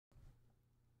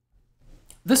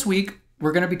This week,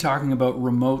 we're going to be talking about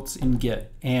remotes in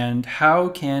Git and how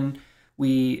can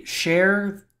we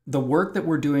share the work that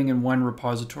we're doing in one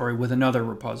repository with another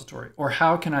repository, or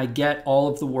how can I get all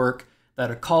of the work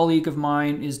that a colleague of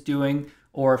mine is doing,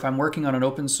 or if I'm working on an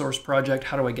open source project,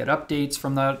 how do I get updates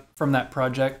from that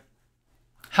project?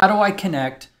 How do I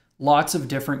connect lots of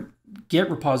different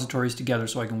Git repositories together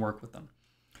so I can work with them?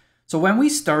 So when we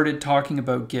started talking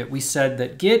about Git, we said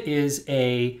that Git is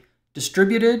a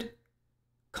distributed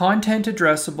content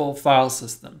addressable file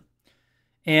system.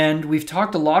 And we've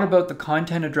talked a lot about the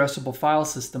content addressable file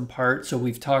system part. So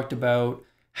we've talked about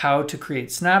how to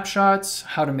create snapshots,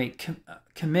 how to make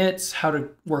commits, how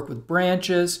to work with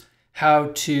branches,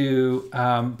 how to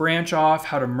branch off,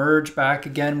 how to merge back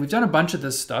again. We've done a bunch of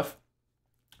this stuff,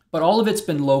 but all of it's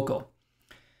been local.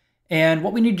 And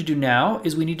what we need to do now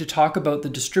is we need to talk about the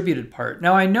distributed part.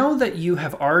 Now, I know that you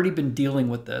have already been dealing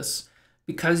with this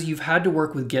because you've had to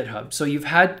work with GitHub. So you've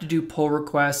had to do pull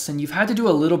requests and you've had to do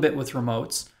a little bit with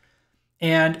remotes.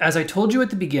 And as I told you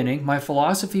at the beginning, my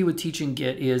philosophy with teaching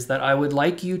Git is that I would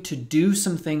like you to do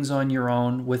some things on your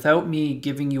own without me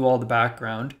giving you all the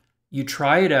background. You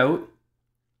try it out,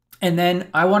 and then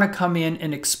I want to come in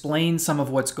and explain some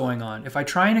of what's going on. If I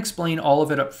try and explain all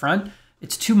of it up front,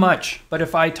 it's too much. But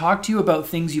if I talk to you about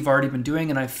things you've already been doing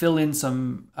and I fill in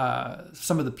some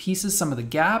of the pieces, some of the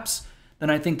gaps, then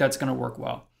I think that's going to work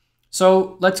well.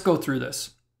 So let's go through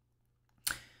this.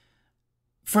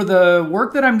 For the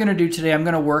work that I'm going to do today, I'm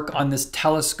going to work on this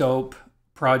telescope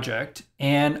project,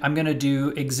 and I'm going to do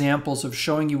examples of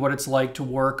showing you what it's like to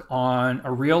work on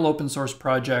a real open source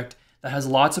project that has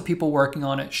lots of people working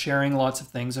on it, sharing lots of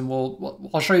things, and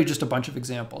I'll show you just a bunch of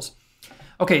examples.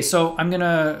 Okay, so I'm going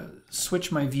to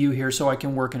switch my view here so I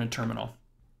can work in a terminal.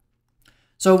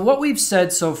 So what we've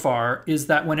said so far is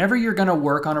that whenever you're going to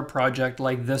work on a project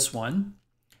like this one,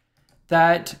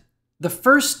 that the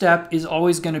first step is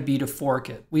always going to be to fork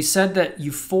it. We said that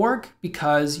you fork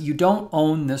because you don't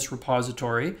own this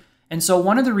repository. And so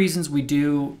one of the reasons we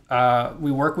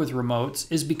work with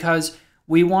remotes is because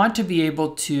we want to be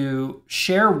able to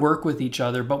share work with each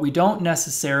other, but we don't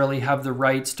necessarily have the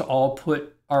rights to all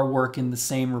put our work in the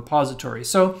same repository.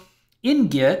 So in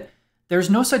Git, there's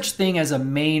no such thing as a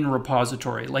main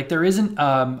repository. Like there isn't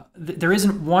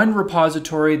one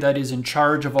repository that is in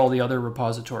charge of all the other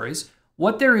repositories.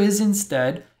 What there is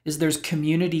instead is there's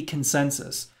community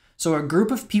consensus. So a group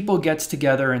of people gets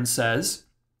together and says,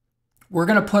 we're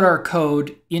going to put our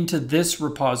code into this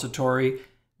repository.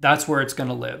 That's where it's going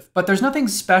to live. But there's nothing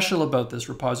special about this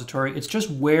repository. It's just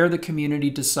where the community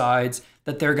decides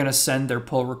that they're going to send their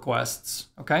pull requests.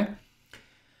 Okay?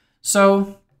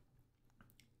 So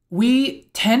we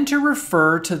tend to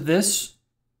refer to this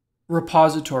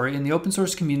repository in the open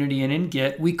source community and in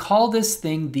Git, we call this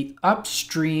thing the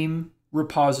upstream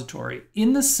repository,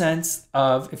 in the sense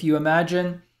of, if you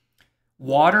imagine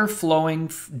water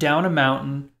flowing down a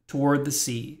mountain toward the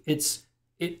sea,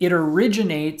 it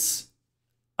originates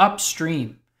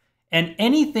upstream, and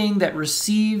anything that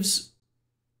receives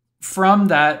from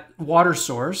that water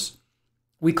source,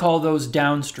 we call those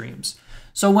downstreams.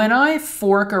 So when I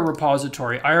fork a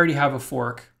repository, I already have a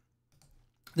fork.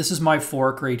 This is my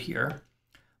fork right here.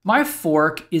 My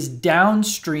fork is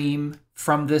downstream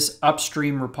from this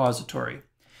upstream repository.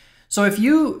 So if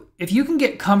you can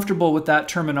get comfortable with that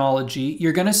terminology,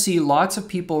 you're going to see lots of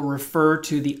people refer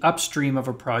to the upstream of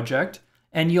a project,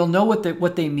 and you'll know what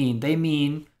they mean. They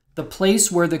mean the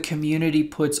place where the community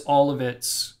puts all of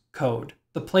its code,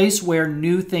 the place where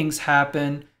new things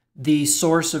happen, the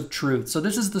source of truth. So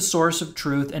this is the source of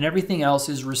truth, and everything else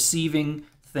is receiving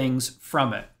things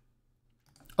from it.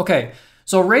 Okay,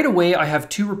 so right away I have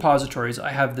two repositories. I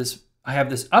have this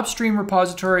upstream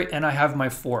repository and I have my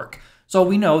fork. So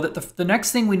we know that the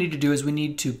next thing we need to do is we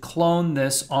need to clone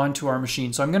this onto our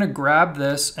machine. So I'm going to grab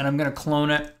this and I'm going to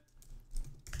clone it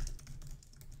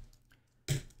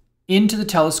into the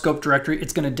telescope directory.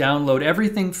 It's going to download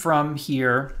everything from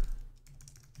here.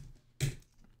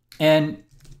 And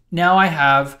now I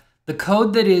have the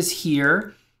code that is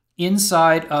here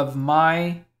inside of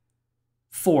my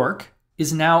fork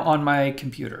is now on my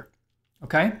computer.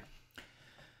 Okay?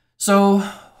 So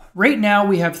right now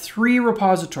we have three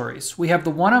repositories. We have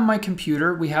the one on my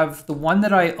computer, we have the one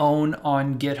that I own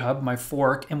on GitHub, my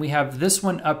fork, and we have this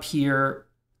one up here,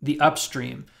 the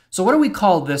upstream. So what do we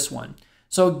call this one?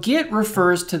 So Git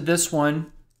refers to this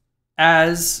one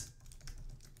as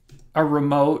a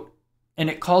remote, and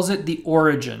it calls it the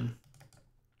origin.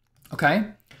 Okay?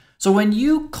 So when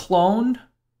you clone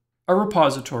a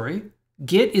repository,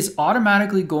 Git is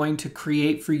automatically going to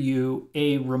create for you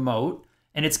a remote,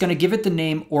 and it's going to give it the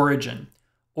name origin.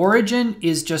 Origin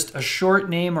is just a short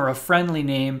name or a friendly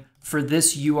name for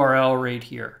this URL right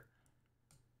here.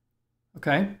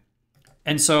 Okay?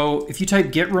 And so if you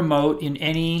type git remote in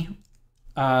any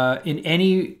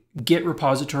Git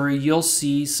repository, you'll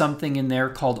see something in there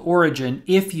called origin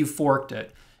if you forked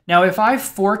it. Now, if I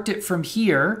forked it from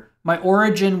here, my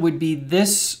origin would be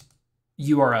this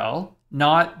URL,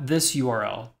 not this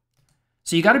URL.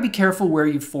 So you got to be careful where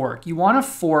you fork. You want to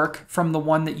fork from the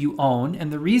one that you own.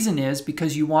 And the reason is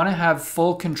because you want to have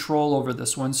full control over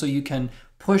this one so you can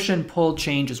push and pull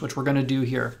changes, which we're going to do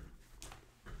here.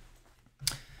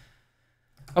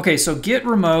 Okay, so git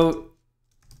remote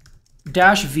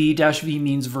 -v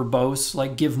means verbose,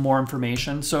 like give more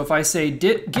information. So if I say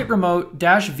git remote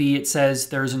 -v, it says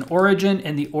there's an origin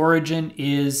and the origin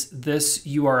is this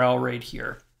URL right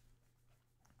here.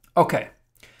 Okay,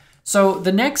 so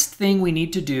the next thing we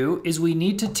need to do is we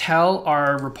need to tell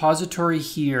our repository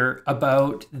here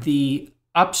about the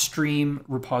upstream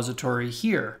repository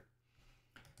here.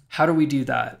 How do we do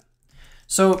that?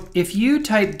 So if you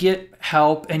type git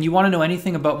help and you want to know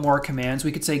anything about more commands,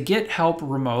 we could say git help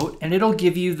remote, and it'll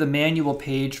give you the manual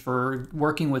page for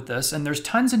working with this. And there's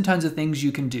tons and tons of things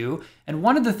you can do. And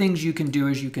one of the things you can do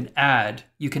is you can add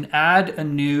a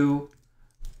new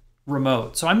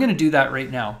remote. So I'm going to do that right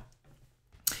now.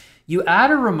 You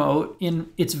add a remote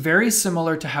it's very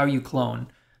similar to how you clone.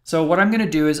 So what I'm going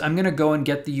to do is I'm going to go and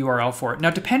get the URL for it. Now,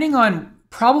 depending on,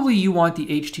 probably you want the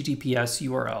HTTPS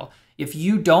URL. If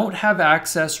you don't have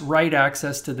write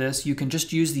access to this, you can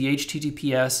just use the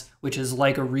HTTPS, which is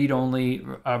like a read-only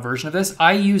version of this.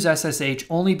 I use SSH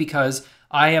only because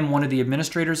I am one of the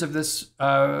administrators of this,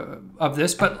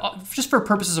 but just for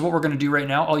purposes of what we're going to do right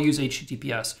now, I'll use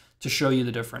HTTPS to show you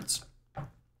the difference.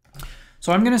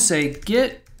 So I'm going to say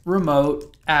git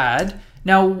remote add.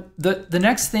 Now, the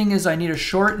next thing is I need a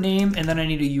short name and then I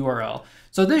need a URL.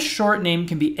 So this short name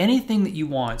can be anything that you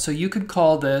want. So you could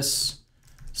call this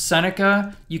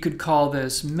Seneca, you could call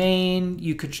this main,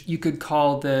 you could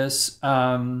call this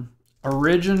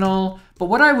original, but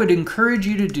what I would encourage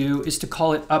you to do is to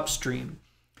call it upstream.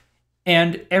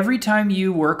 And every time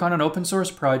you work on an open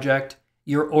source project,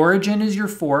 your origin is your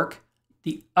fork,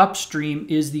 the upstream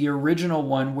is the original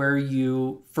one where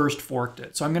you first forked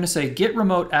it. So I'm going to say git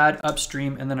remote add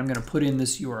upstream, and then I'm going to put in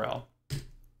this URL.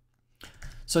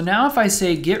 So now if I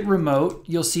say git remote,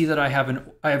 you'll see that I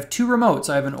have two remotes.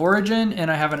 I have an origin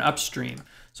and I have an upstream.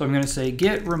 So I'm going to say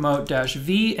git remote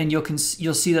 -v, and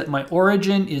you'll see that my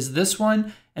origin is this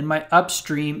one and my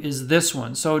upstream is this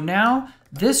one. So now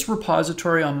this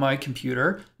repository on my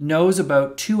computer knows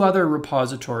about two other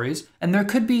repositories, and there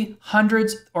could be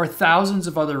hundreds or thousands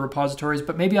of other repositories,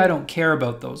 but maybe I don't care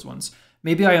about those ones.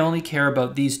 Maybe I only care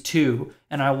about these two,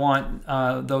 and I want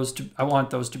those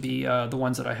to be the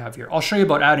ones that I have here. I'll show you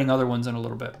about adding other ones in a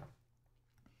little bit.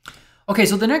 Okay,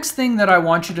 so the next thing that I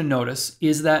want you to notice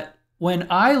is that when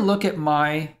I look at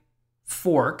my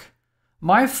fork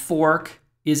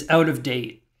is out of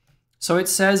date. So it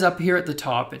says up here at the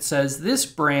top, it says this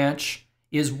branch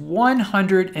is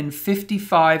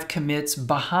 155 commits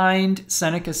behind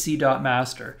Seneca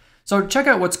C.master. So check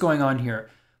out what's going on here.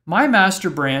 My master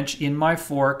branch in my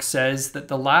fork says that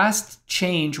the last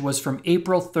change was from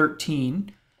April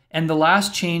 13, and the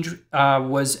last change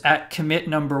was at commit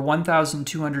number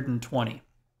 1220.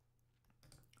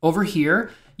 Over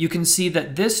here, you can see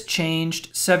that this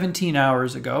changed 17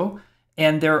 hours ago,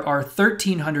 and there are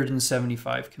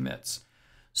 1,375 commits.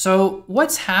 So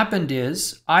what's happened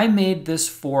is I made this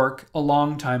fork a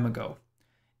long time ago,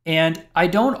 and I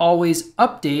don't always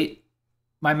update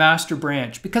my master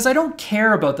branch because I don't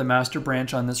care about the master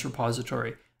branch on this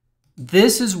repository.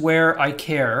 This is where I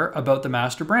care about the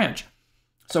master branch.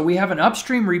 So we have an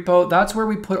upstream repo. That's where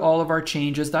we put all of our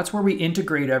changes. That's where we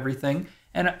integrate everything.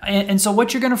 And so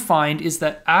what you're going to find is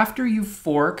that after you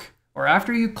fork or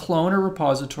after you clone a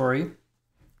repository,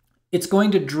 it's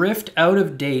going to drift out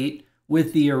of date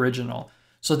with the original.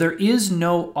 So there is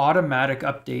no automatic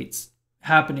updates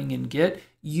happening in Git.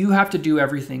 You have to do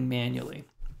everything manually.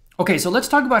 Okay, so let's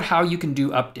talk about how you can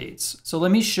do updates. So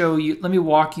let me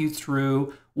walk you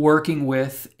through working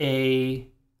with a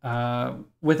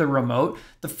remote.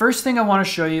 The first thing I want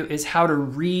to show you is how to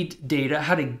read data,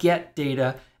 how to get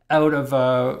data out of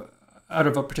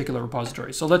a particular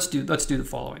repository. So let's do the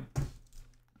following.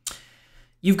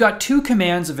 You've got two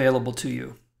commands available to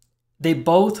you. They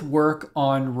both work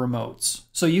on remotes.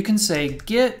 So you can say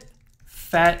git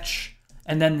fetch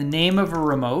and then the name of a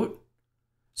remote.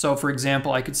 So for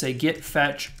example, I could say git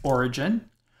fetch origin,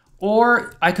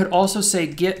 or I could also say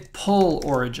git pull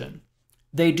origin.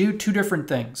 They do two different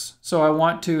things. So I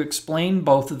want to explain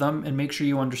both of them and make sure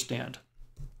you understand.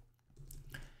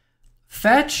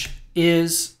 Fetch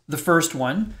is the first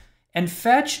one, and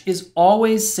fetch is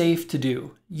always safe to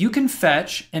do. You can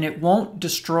fetch and it won't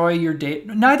destroy your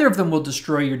data. Neither of them will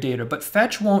destroy your data, but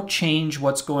fetch won't change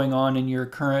what's going on in your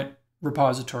current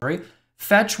repository.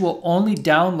 Fetch will only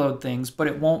download things, but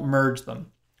it won't merge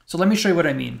them. So let me show you what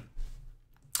I mean.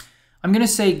 I'm going to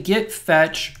say git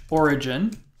fetch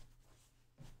origin,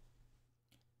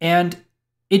 and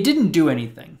it didn't do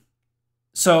anything.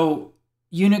 So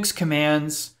Unix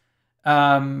commands,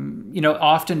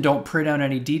 often don't print out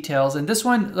any details. And this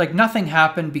one, like, nothing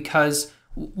happened because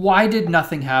why did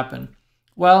nothing happen?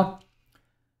 Well,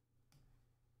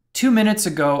 2 minutes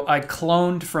ago, I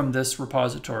cloned from this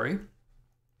repository.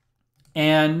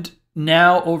 And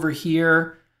now over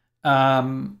here,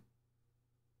 I'm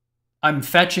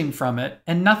fetching from it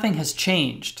and nothing has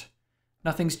changed.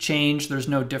 Nothing's changed. There's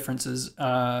no differences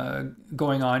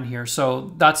going on here.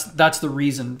 So that's the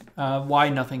reason why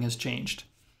nothing has changed.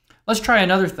 Let's try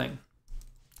another thing.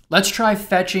 Let's try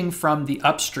fetching from the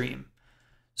upstream.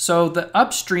 So the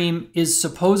upstream is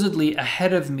supposedly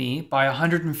ahead of me by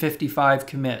 155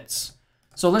 commits.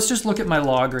 So let's just look at my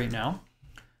log right now.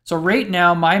 So right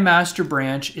now, my master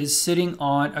branch is sitting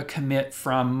on a commit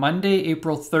from Monday,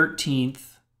 April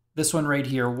 13th. This one right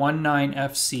here,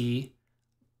 19FC.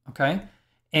 Okay.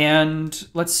 And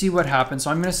let's see what happens. So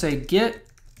I'm going to say git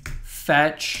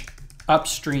fetch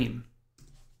upstream.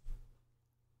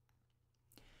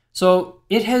 So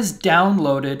it has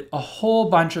downloaded a whole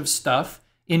bunch of stuff,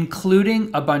 including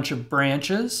a bunch of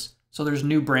branches. So there's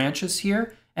new branches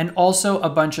here, and also a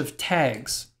bunch of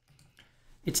tags.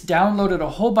 It's downloaded a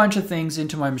whole bunch of things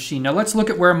into my machine. Now let's look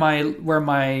at where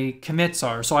my commits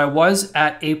are. So I was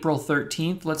at April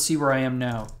 13th. Let's see where I am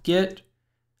now. Git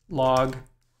log.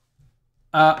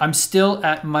 I'm still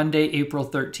at Monday, April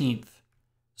 13th.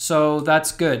 So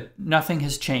that's good. Nothing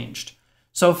has changed.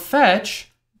 So fetch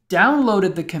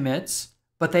downloaded the commits,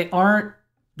 but they aren't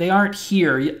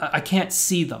here. I can't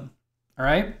see them. All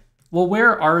right. Well,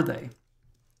 where are they?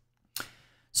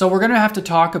 So we're going to have to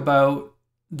talk about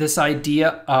this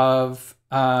idea of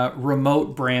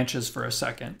remote branches for a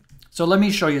second. So let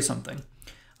me show you something.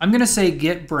 I'm going to say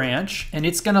git branch, and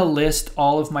it's going to list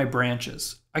all of my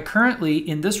branches. I currently,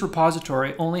 in this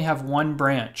repository, only have one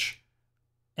branch,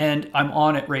 and I'm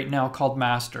on it right now called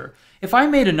master. If I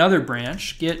made another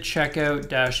branch, git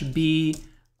checkout-b,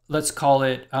 let's call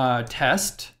it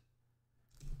test,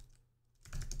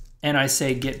 and I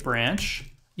say git branch,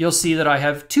 you'll see that I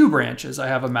have two branches. I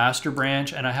have a master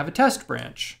branch and I have a test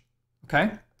branch,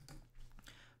 okay?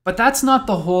 But that's not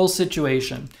the whole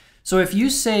situation. So if you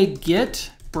say git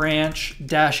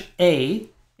branch-a,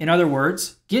 in other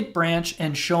words, git branch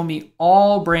and show me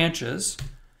all branches,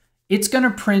 it's going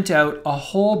to print out a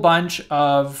whole bunch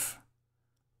of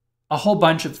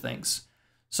things.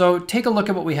 So take a look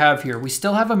at what we have here. We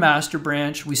still have a master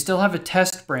branch, we still have a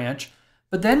test branch,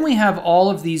 but then we have all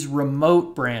of these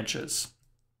remote branches.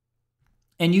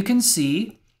 And you can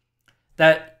see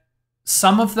that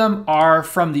some of them are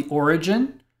from the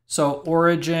origin. So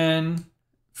origin,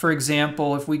 for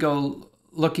example, if we go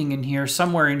looking in here,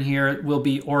 somewhere in here will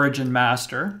be origin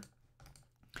master.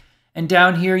 And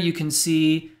down here you can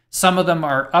see some of them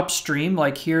are upstream,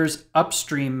 like here's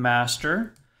upstream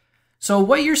master. So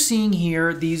what you're seeing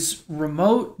here, these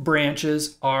remote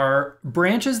branches are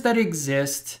branches that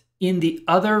exist in the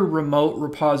other remote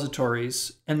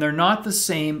repositories, and they're not the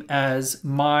same as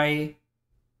my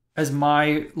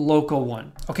local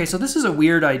one. Okay, so this is a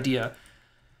weird idea.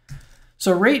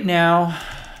 So right now,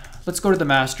 let's go to the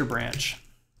master branch.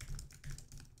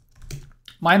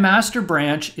 My master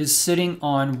branch is sitting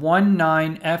on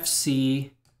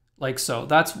 19FC, like so.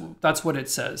 That's what it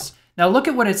says. Now look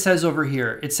at what it says over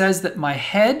here. It says that my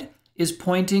head is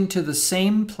pointing to the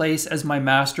same place as my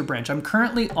master branch. I'm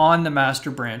currently on the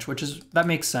master branch, that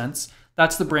makes sense.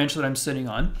 That's the branch that I'm sitting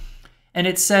on. And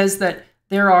it says that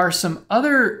there are some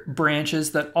other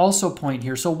branches that also point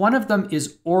here. So one of them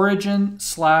is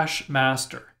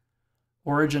origin/master.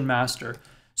 Origin master.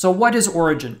 So what is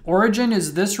origin? Origin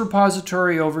is this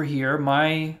repository over here,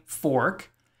 my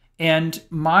fork. And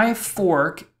my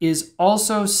fork is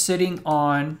also sitting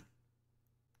on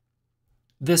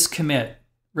this commit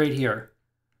right here.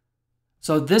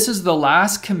 So this is the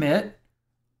last commit,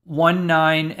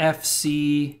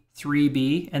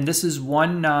 19FC3B, and this is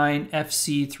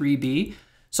 19FC3B.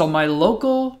 So my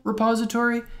local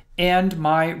repository and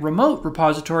my remote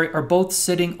repository are both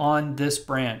sitting on this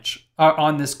branch,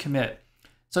 on this commit.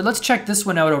 So let's check this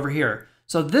one out over here.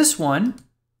 So this one,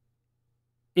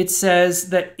 it says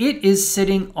that it is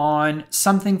sitting on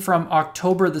something from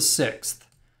October the 6th.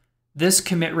 This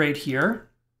commit right here.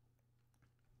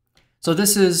 So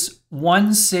this is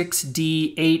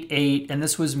 16D88, and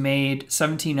this was made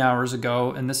 17 hours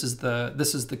ago, and this is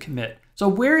the commit. So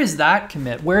where is that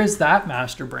commit? Where is that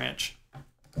master branch?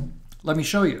 Let me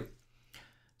show you.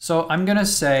 So I'm gonna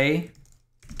say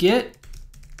git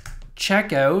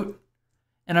checkout,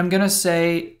 and I'm gonna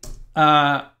say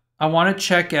I want to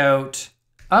check out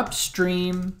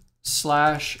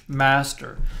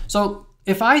upstream/master. So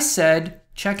if I said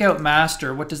checkout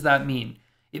master, what does that mean?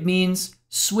 It means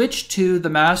switch to the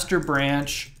master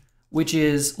branch, which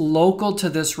is local to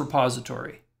this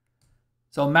repository.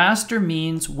 So master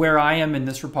means where I am in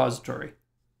this repository.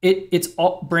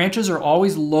 Branches are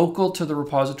always local to the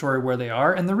repository where they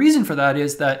are. And the reason for that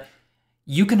is that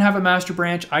you can have a master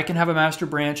branch, I can have a master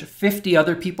branch, 50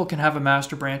 other people can have a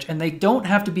master branch, and they don't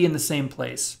have to be in the same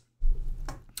place.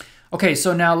 Okay,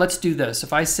 so now let's do this.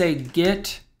 If I say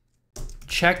git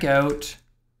checkout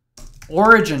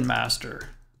origin master,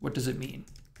 what does it mean?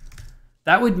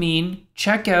 That would mean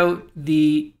check out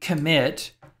the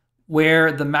commit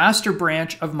where the master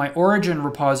branch of my origin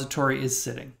repository is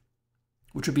sitting,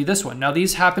 which would be this one. Now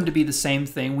these happen to be the same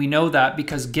thing. We know that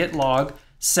because git log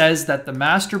says that the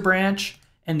master branch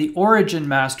and the origin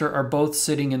master are both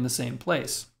sitting in the same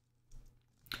place.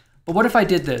 But what if I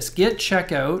did this? Git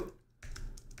checkout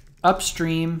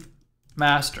upstream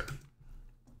master.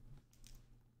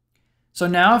 So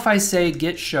now if I say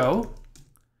git show,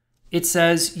 it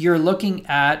says you're looking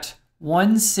at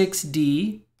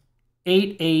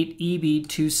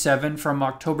 16D88EB27 from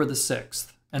October the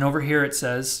 6th. And over here it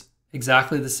says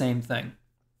exactly the same thing.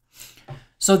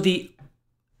 So if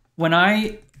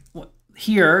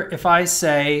I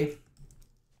say,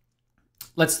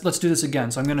 let's do this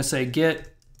again. So I'm going to say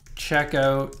git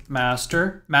checkout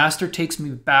master. Master takes me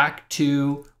back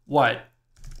to what?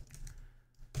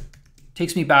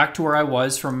 Takes me back to where I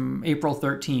was from April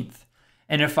 13th.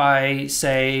 And if I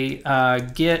say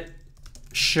git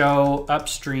show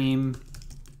upstream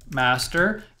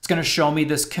master, it's going to show me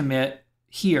this commit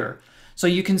here. So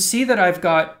you can see that I've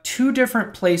got two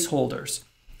different placeholders.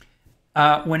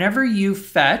 Whenever you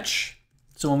fetch,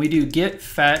 so when we do git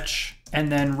fetch and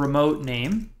then remote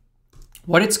name,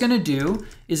 what it's going to do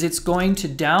is it's going to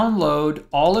download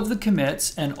all of the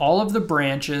commits and all of the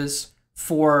branches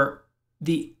for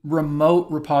the remote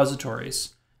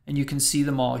repositories. And you can see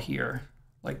them all here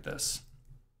like this.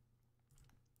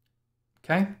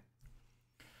 Okay?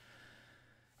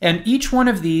 And each one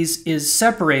of these is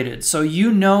separated. So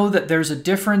you know that there's a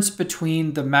difference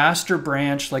between the master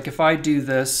branch. Like if I do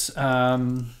this,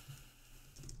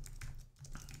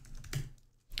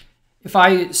 if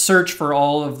I search for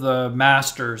all of the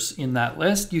masters in that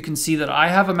list, you can see that I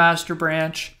have a master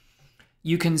branch.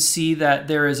 You can see that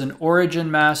there is an origin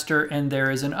master and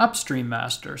there is an upstream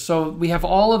master. So we have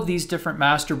all of these different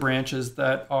master branches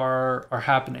that are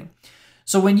happening.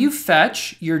 So when you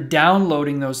fetch, you're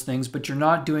downloading those things, but you're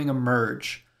not doing a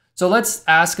merge. So let's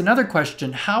ask another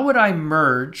question. How would I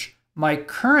merge my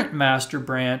current master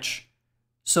branch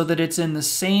so that it's in the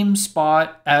same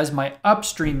spot as my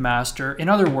upstream master? In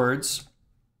other words,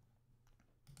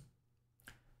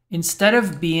 instead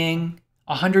of being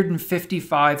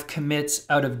 155 commits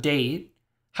out of date,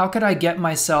 how could I get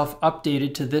myself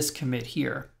updated to this commit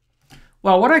here?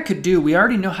 Well, what I could do, we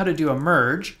already know how to do a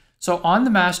merge. So on the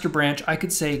master branch, I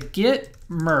could say git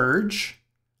merge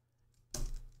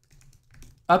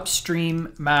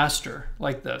upstream master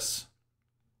like this.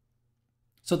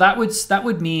 So that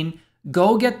would mean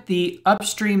go get the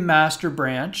upstream master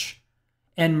branch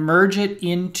and merge it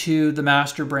into the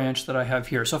master branch that I have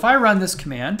here. So if I run this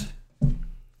command,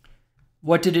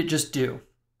 what did it just do?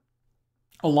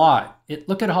 A lot.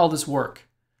 Look at all this work.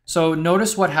 So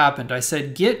notice what happened. I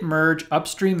said git merge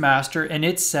upstream master, and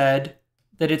it said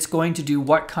that it's going to do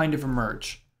what kind of a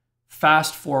merge?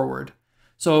 Fast forward.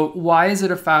 So why is it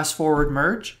a fast forward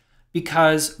merge?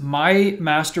 Because my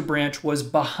master branch was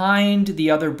behind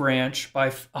the other branch by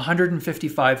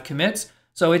 155 commits.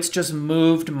 So it's just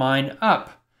moved mine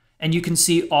up. And you can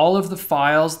see all of the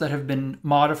files that have been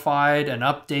modified and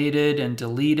updated and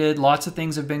deleted. Lots of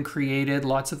things have been created,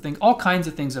 lots of things, all kinds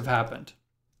of things have happened.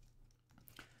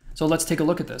 So let's take a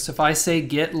look at this. If I say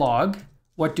git log,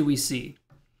 what do we see?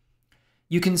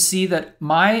 You can see that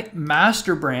my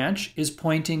master branch is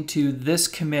pointing to this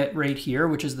commit right here,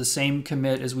 which is the same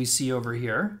commit as we see over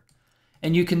here.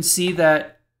 And you can see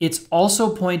that it's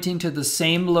also pointing to the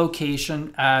same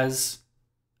location as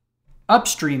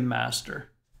upstream master.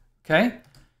 Okay,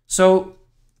 so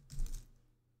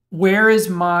where is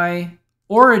my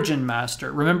origin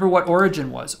master? Remember what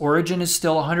origin was. Origin is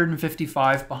still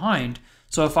 155 behind.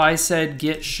 So if I said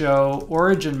git show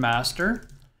origin master,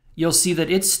 you'll see that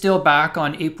it's still back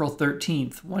on April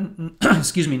 13th,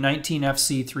 excuse me,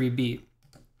 19FC3B.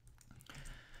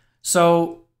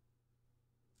 So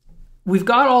we've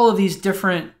got all of these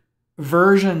different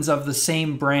versions of the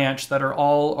same branch that are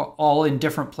all in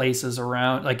different places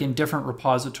around, like in different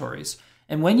repositories.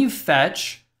 And when you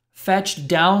fetch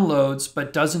downloads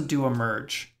but doesn't do a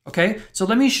merge. Okay, so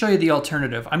let me show you the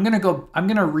alternative. I'm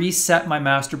gonna reset my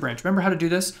master branch. Remember how to do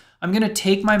this? I'm gonna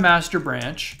take my master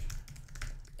branch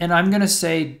and I'm gonna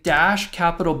say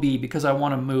 -B because I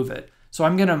wanna move it. So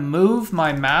I'm gonna move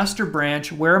my master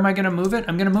branch. Where am I gonna move it?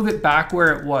 I'm gonna move it back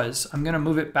where it was. I'm gonna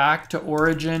move it back to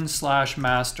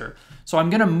origin/master. So I'm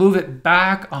gonna move it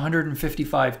back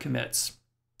 155 commits.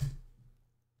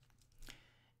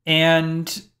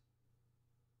 And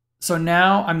so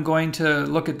now I'm going to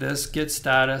look at this git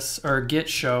status or git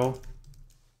show,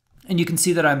 and you can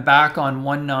see that I'm back on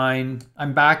 1.9.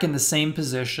 I'm back in the same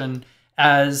position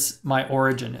as my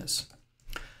origin is.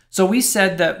 So we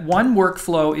said that one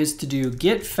workflow is to do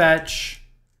git fetch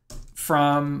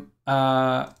from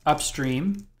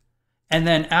upstream, and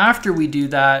then after we do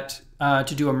that,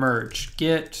 to do a merge.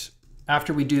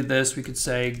 After we do this, we could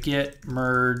say git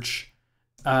merge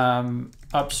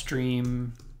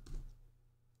upstream.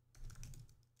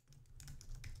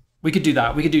 We could do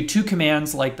that. We could do 2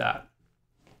 commands like that.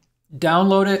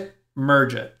 Download it,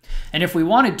 merge it. And if we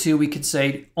wanted to, we could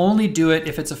say only do it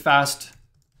if it's a fast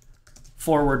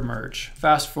forward merge,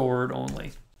 fast forward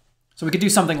only. So we could do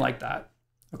something like that,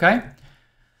 okay?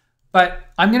 But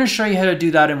I'm going to show you how to do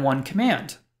that in one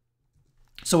command.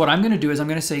 So what I'm going to do is I'm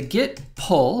going to say git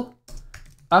pull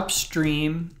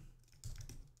upstream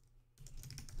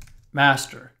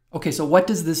master. Okay, so what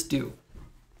does this do?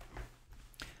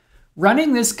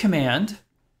 Running this command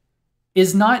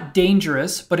is not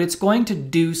dangerous, but it's going to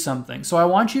do something. So I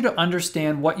want you to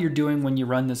understand what you're doing when you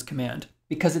run this command,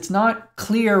 because it's not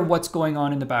clear what's going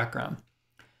on in the background.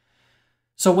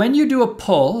 So when you do a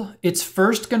pull, it's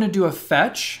first going to do a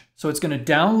fetch. So it's going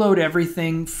to download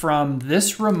everything from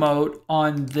this remote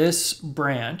on this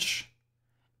branch.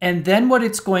 And then what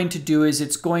it's going to do is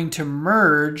it's going to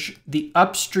merge the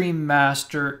upstream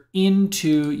master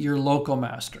into your local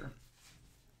master.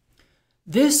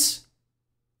 This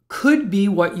could be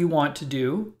what you want to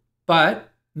do, but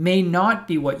may not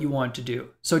be what you want to do.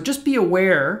 So just be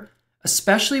aware,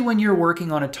 especially when you're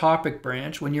working on a topic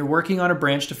branch, when you're working on a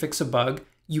branch to fix a bug,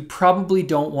 you probably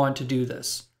don't want to do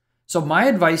this. So my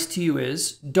advice to you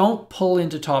is don't pull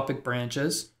into topic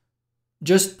branches,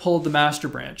 just pull the master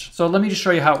branch. So let me just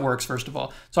show you how it works first of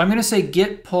all. So I'm going to say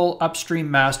git pull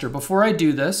upstream master. Before I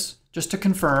do this, just to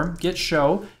confirm, git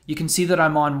show, you can see that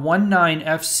I'm on 1.9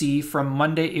 FC from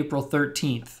Monday, April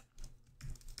 13th.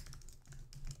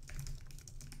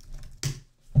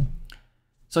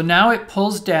 So now it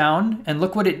pulls down, and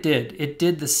look what it did. It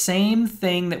did the same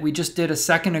thing that we just did a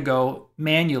second ago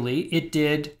manually. It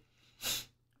did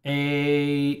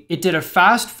a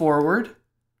fast forward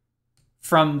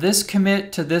from this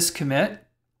commit to this commit.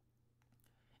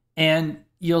 And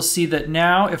you'll see that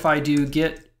now if I do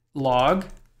git log,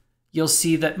 you'll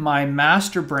see that my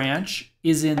master branch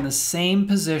is in the same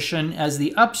position as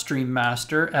the upstream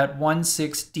master at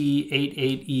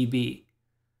 16D88EB.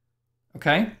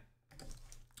 Okay?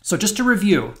 So just to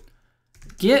review,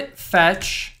 git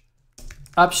fetch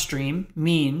upstream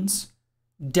means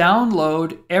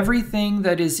download everything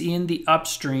that is in the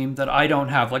upstream that I don't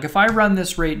have. Like if I run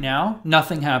this right now,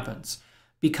 nothing happens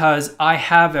because I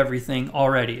have everything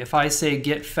already. If I say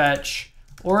git fetch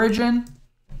origin,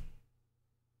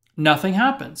 nothing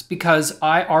happens because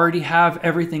I already have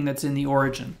everything that's in the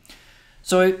origin.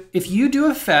 So if you do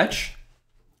a fetch,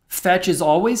 fetch is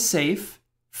always safe.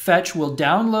 Fetch will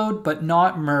download but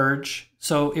not merge,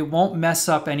 so it won't mess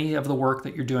up any of the work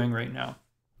that you're doing right now.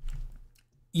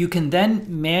 You can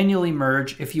then manually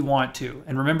merge if you want to.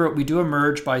 And remember, we do a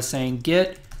merge by saying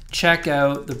git check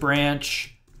out the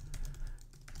branch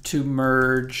to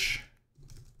merge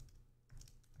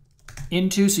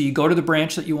into. So you go to the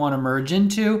branch that you want to merge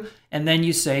into, and then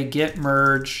you say git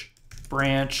merge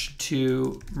branch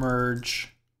to merge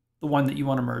the one that you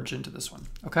want to merge into this one,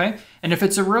 okay? And if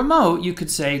it's a remote, you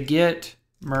could say git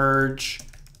merge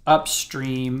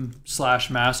upstream /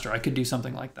 master. I could do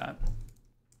something like that.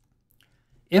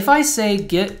 If I say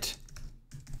git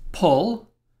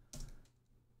pull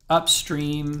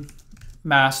upstream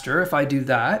master, if I do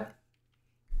that,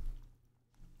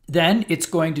 then it's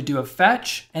going to do a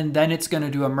fetch and then it's going to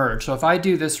do a merge. So if I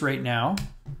do this right now,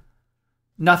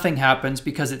 nothing happens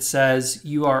because it says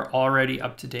you are already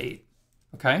up to date.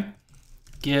 Okay,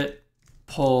 git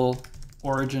pull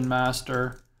origin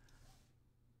master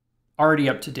already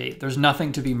up to date. There's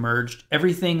nothing to be merged.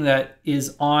 Everything that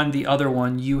is on the other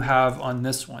one, you have on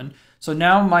this one. So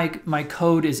now my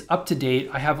code is up to date.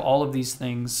 I have all of these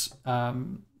things,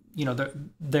 you know,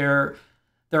 they're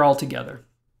all together.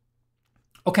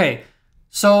 Okay,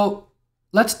 so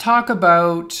let's talk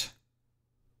about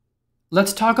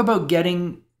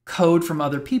getting code from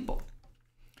other people.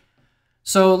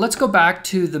 So let's go back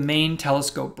to the main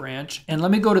telescope branch and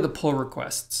let me go to the pull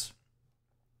requests.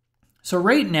 So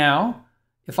right now,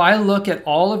 if I look at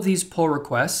all of these pull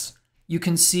requests, you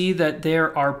can see that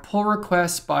there are pull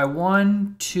requests by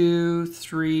 1, 2,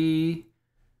 3,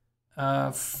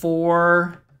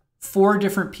 4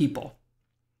 different people,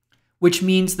 which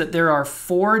means that there are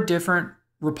 4 different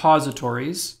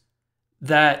repositories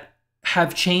that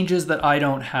have changes that I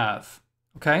don't have.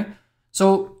 Okay,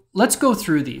 so let's go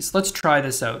through these. Let's try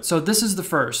this out. So this is the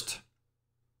first.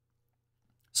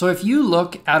 So if you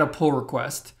look at a pull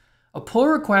request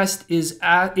is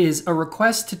a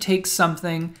request to take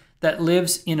something that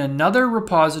lives in another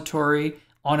repository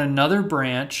on another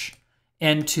branch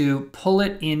and to pull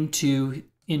it into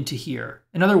here.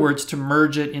 In other words, to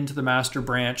merge it into the master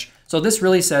branch. So this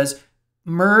really says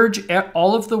merge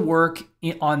all of the work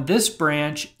on this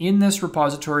branch in this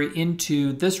repository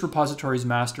into this repository's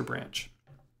master branch.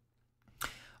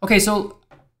 Okay, so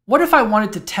what if I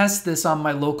wanted to test this on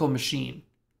my local machine?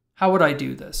 How would I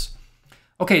do this?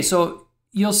 Okay, so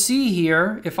you'll see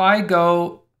here, if I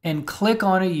go and click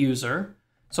on a user,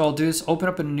 so I'll do this, open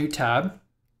up a new tab.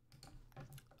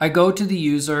 I go to the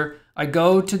user, I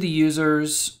go to the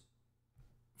user's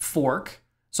fork.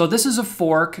 So this is a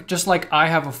fork, just like I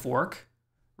have a fork,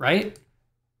 right?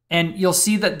 And you'll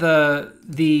see that the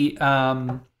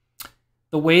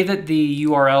way that the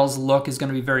URLs look is going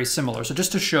to be very similar. So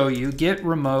just to show you, git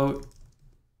remote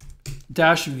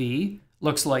 -v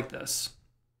looks like this.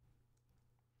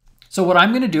 So what I'm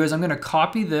going to do is I'm going to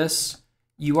copy this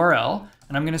URL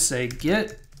and I'm going to say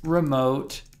git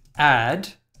remote add .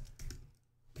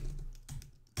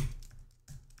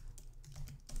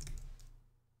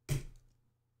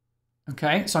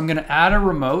 Okay, so I'm going to add a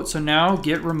remote. So now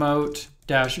git remote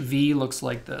 -v looks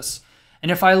like this.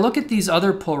 And if I look at these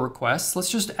other pull requests,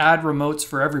 let's just add remotes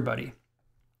for everybody.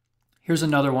 Here's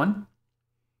another one.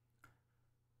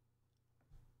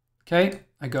 Okay,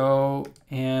 I go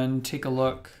and take a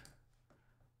look.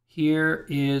 Here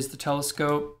is the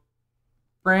telescope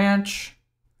branch.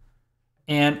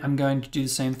 And I'm going to do the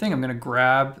same thing. I'm going to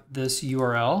grab this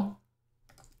URL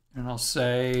and I'll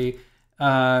say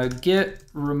git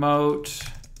remote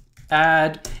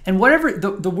add, and whatever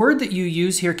the word that you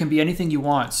use here can be anything you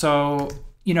want. So,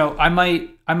 you know, I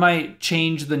might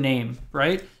change the name,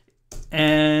 right?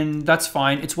 And that's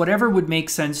fine. It's whatever would make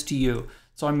sense to you.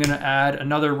 So I'm going to add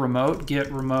another remote, git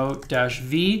remote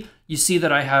 -v. You see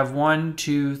that I have 1,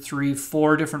 2, 3,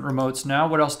 4 different remotes now.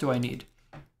 What else do I need?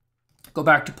 Go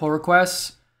back to pull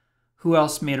requests. Who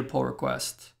else made a pull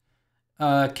request?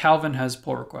 Calvin has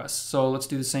pull requests. So let's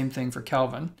do the same thing for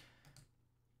Calvin.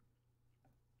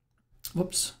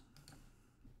 Whoops.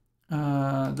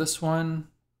 This one.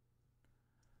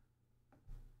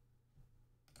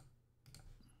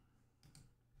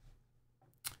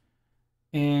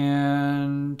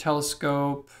 And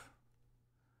telescope.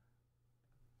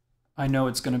 I know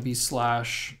it's going to be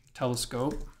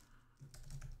 /telescope.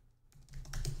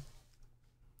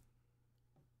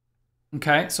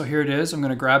 Okay, so here it is. I'm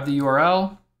going to grab the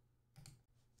URL.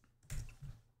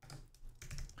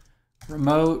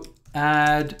 Remote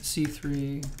add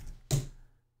C3.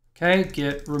 Okay,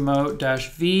 git remote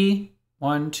 -v.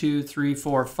 1, 2, 3,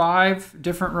 4, 5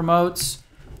 different remotes.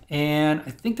 And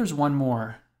I think there's one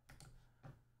more.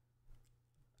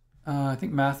 I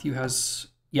think Matthew has,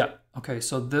 yeah. Okay,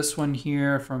 so this one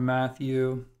here from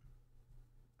Matthew.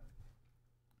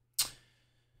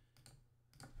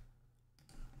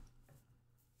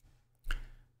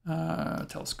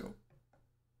 Telescope.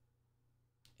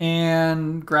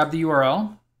 And grab the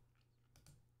URL.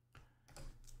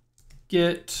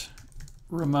 Git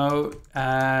remote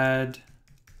add .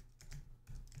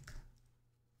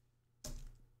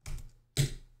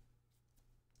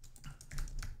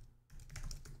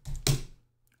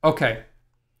 Okay,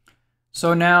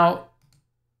 so now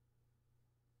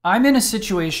I'm in a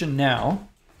situation now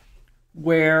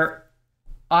where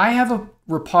I have a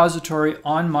repository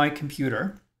on my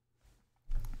computer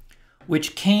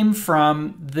which came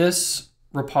from this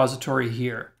repository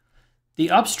here.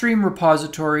 The upstream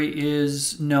repository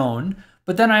is known,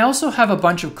 but then I also have a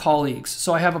bunch of colleagues.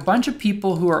 So I have a bunch of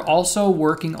people who are also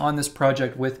working on this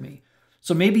project with me.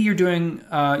 So maybe you're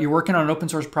working on an open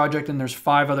source project and there's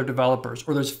 5 other developers,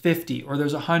 or there's 50, or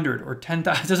there's 100, or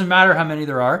 10,000. It doesn't matter how many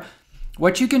there are.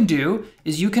 what you can do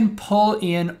is you can pull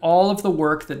in all of the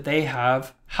work that they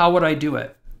have. How would I do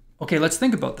it? Okay, let's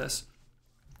think about this.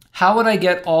 How would I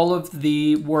get all of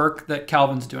the work that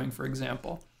Calvin's doing, for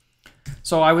example?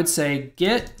 So I would say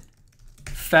git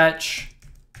fetch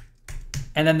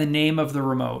and then the name of the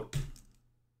remote.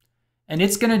 And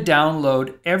it's going to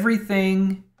download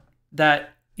everything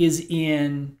that is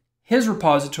in his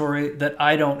repository that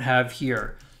I don't have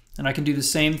here. And I can do the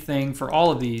same thing for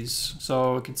all of these.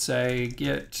 So I could say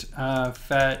git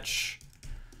fetch,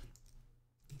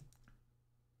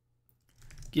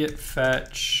 git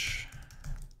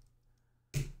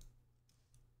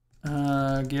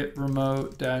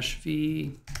remote dash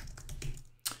v,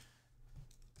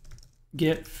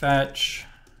 git fetch.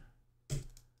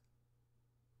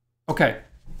 Okay,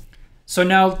 so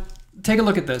now take a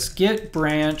look at this, git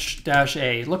branch dash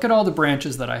a. Look at all the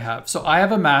branches that I have. So I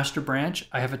have a master branch,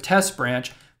 I have a test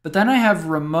branch, but then I have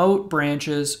remote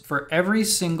branches for every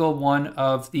single one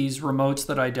of these remotes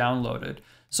that I downloaded.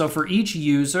 So for each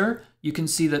user, you can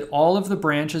see that all of the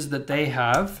branches that they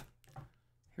have,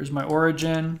 here's my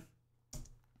origin,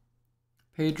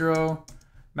 Pedro,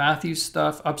 Matthew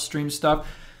stuff, upstream stuff.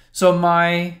 So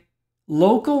my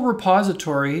local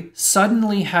repository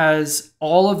suddenly has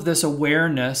all of this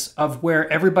awareness of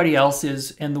where everybody else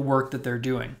is and the work that they're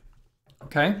doing.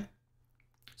 Okay,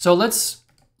 so let's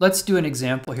do an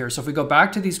example here. So if we go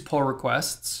back to these pull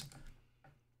requests,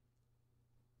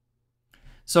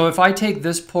 so if I take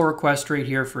this pull request right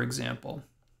here, for example,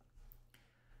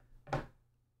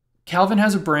 Calvin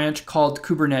has a branch called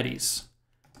Kubernetes.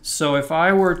 So if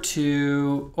I were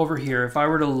to, over here, if I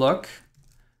were to look,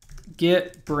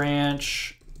 git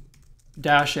branch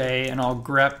dash a, and I'll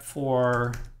grep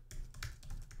for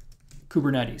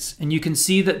Kubernetes. And you can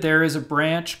see that there is a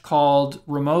branch called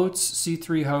remotes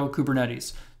c3ho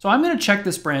Kubernetes. So I'm going to check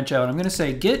this branch out. I'm going to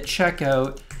say git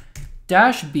checkout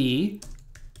dash b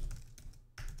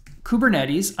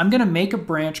Kubernetes. I'm going to make a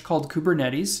branch called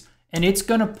Kubernetes, and it's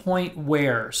going to point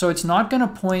where? So it's not going to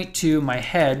point to my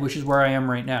head, which is where I am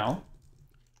right now.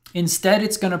 Instead,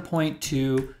 it's going to point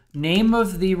to name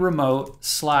of the remote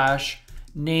slash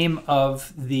name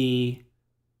of the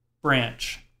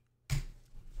branch.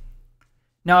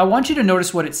 Now I want you to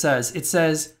notice what it says. It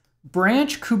says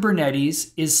branch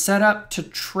Kubernetes is set up to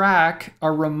track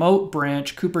a remote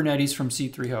branch Kubernetes from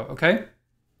C3ho, okay?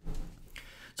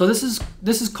 So this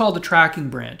is called a tracking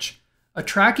branch. A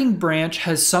tracking branch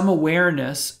has some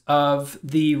awareness of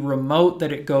the remote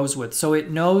that it goes with. So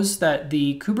it knows that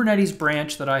the Kubernetes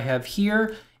branch that I have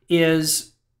here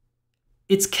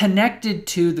it's connected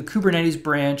to the Kubernetes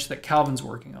branch that Calvin's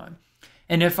working on.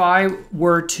 And if I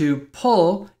were to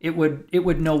pull, it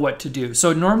would know what to do.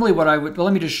 So normally what I would, well,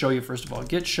 let me just show you first of all,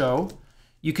 git show.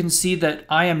 You can see that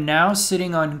I am now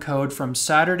sitting on code from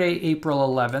Saturday, April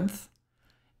 11th,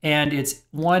 and it's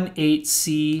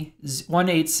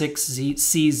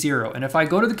 186C0. And if I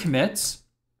go to the commits,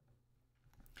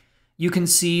 you can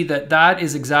see that that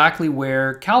is exactly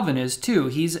where Calvin is too.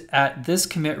 He's at this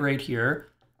commit right here.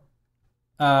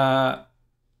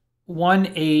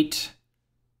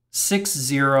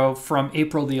 1860 from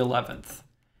April the 11th.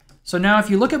 So now if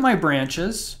you look at my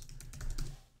branches,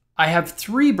 I have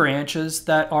 3 branches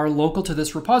that are local to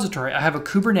this repository. I have a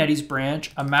Kubernetes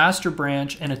branch, a master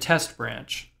branch, and a test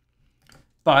branch.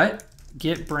 But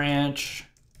git branch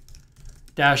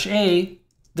dash a,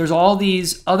 there's all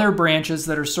these other branches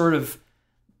that are sort of,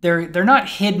 they're not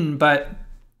hidden, but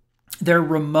they're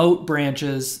remote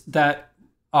branches that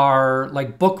are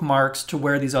like bookmarks to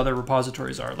where these other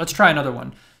repositories are. Let's try another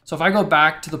one. So if I go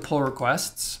back to the pull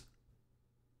requests,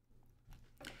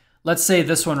 let's say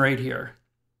this one right here.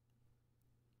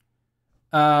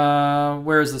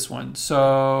 Where is this one?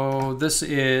 So this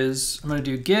is, I'm going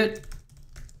to do git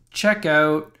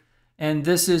checkout, and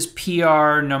this is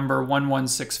PR number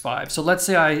 1165. So let's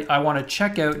say I want to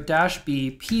check out dash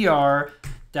B PR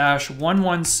dash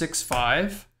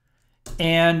 1165.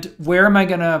 And where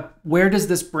does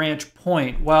this branch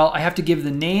point? Well, I have to give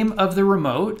the name of the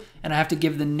remote and I have to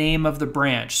give the name of the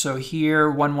branch. So here,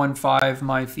 115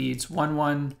 my feeds,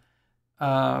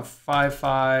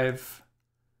 1155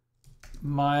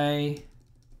 my,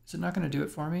 is it not going to do it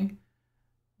for me?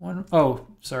 Oh,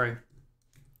 sorry.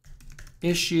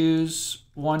 Issues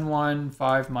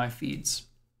 115 my feeds.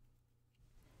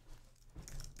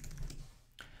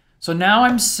 So now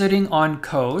I'm sitting on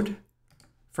code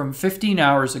from 15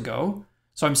 hours ago.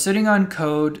 So I'm sitting on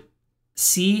code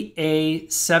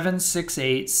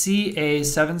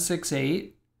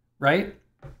CA768, right?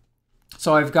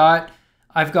 So I've got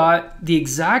the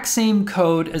exact same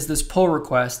code as this pull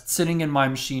request sitting in my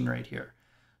machine right here.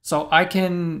 So I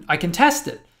can test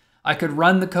it. I could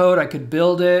run the code, I could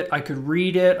build it, I could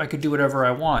read it, I could do whatever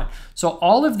I want. So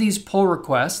all of these pull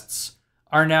requests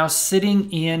are now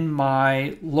sitting in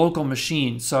my local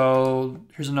machine. So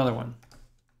here's another one.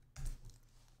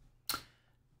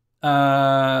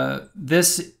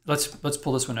 Let's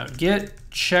pull this one out. Git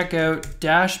checkout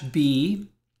 -b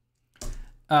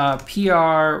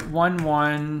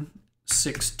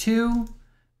PR1162.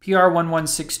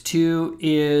 PR1162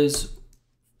 is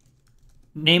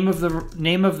name of the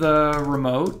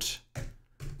remote,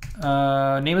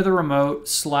 / name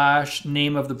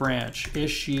of the branch,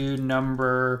 issue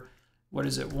number, what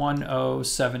is it,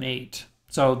 1078.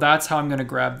 So that's how I'm going to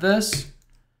grab this.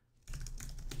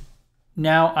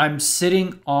 Now I'm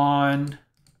sitting on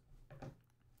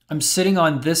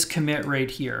this commit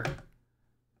right here.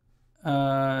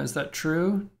 Is that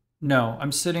true? No,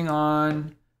 I'm sitting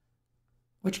on,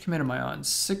 which commit am I on?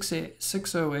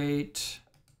 608.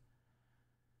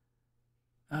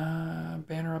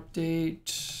 Banner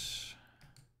update.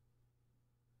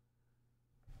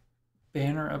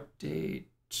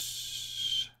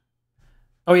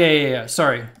 Oh yeah.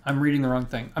 Sorry, I'm reading the wrong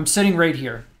thing. I'm sitting right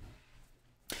here.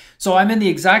 So I'm in the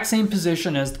exact same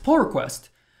position as the pull request.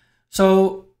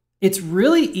 So it's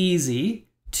really easy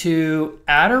to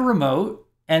add a remote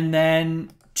and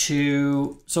then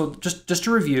so just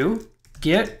to review,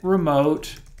 git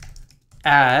remote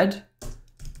add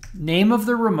name of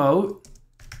the remote,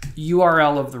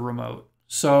 URL of the remote.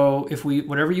 So if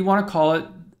whatever you want to call it,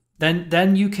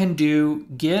 then you can do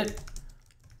git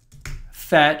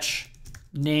fetch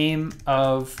name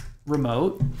of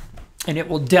remote, and it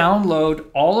will download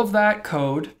all of that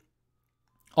code,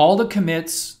 all the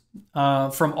commits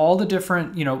from all the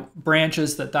different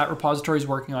branches that repository is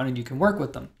working on, and you can work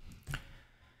with them.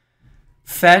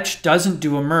 Fetch doesn't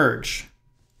do a merge.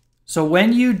 So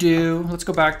when you do, let's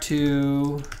go back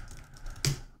to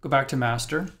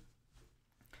master.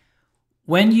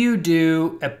 When you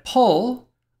do a pull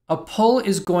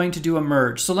is going to do a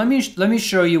merge. So let me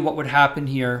show you what would happen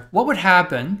here. What would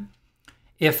happen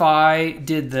if I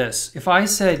did this? If I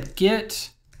said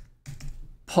git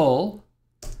pull,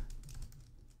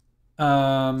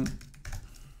 what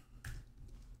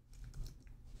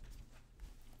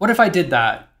if I did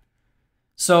that?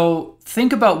 So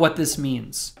think about what this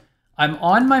means. I'm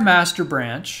on my master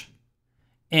branch,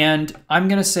 and I'm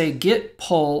going to say git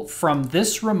pull from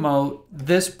this remote,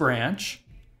 this branch.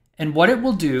 And what it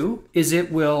will do is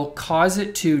it will cause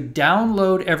it to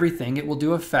download everything. It will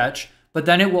do a fetch, but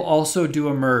then it will also do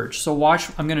a merge. So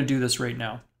watch, I'm going to do this right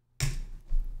now.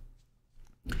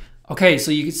 Okay,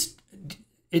 so you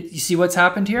see what's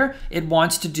happened here? It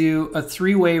wants to do a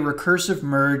three-way recursive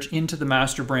merge into the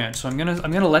master branch. So I'm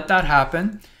gonna let that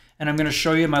happen, and I'm gonna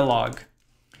show you my log.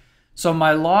 So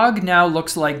my log now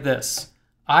looks like this.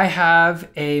 I have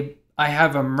a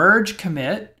merge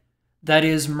commit that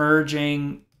is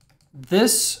merging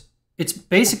this. It's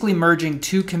basically merging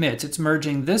two commits. It's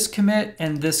merging this commit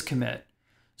and this commit.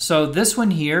 So this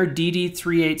one here,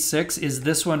 DD386, is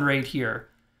this one right here.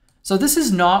 So this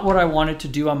is not what I wanted to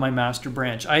do on my master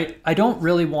branch. I don't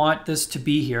really want this to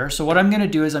be here. So what I'm going to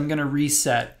do is I'm going to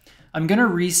reset. I'm going to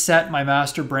reset my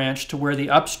master branch to where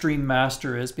the upstream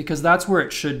master is, because that's where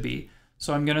it should be.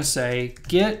 So I'm going to say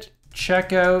git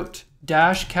checkout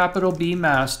 -B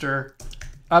master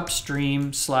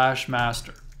upstream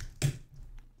 /master.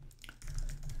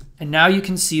 And now you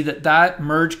can see that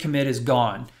merge commit is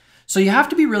gone. So you have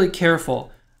to be really careful.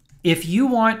 If you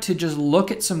want to just look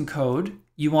at some code,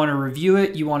 you want to review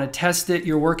it, you want to test it,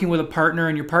 you're working with a partner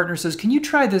and your partner says, can you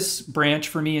try this branch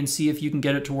for me and see if you can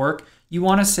get it to work? You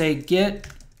want to say git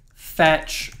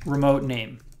fetch remote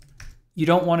name. You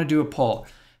don't want to do a pull.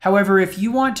 However, if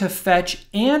you want to fetch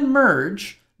and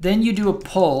merge, then you do a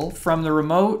pull from the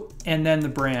remote and then the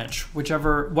branch,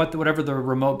 whatever the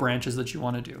remote branch is that you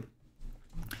want to do.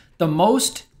 The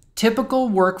most typical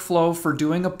workflow for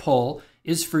doing a pull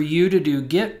is for you to do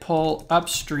git pull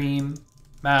upstream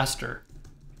master.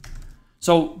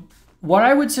 So what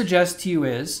I would suggest to you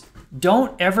is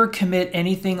don't ever commit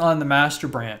anything on the master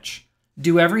branch.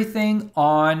 Do everything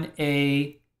on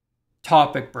a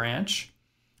topic branch.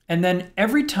 And then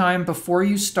every time before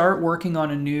you start working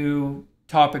on a new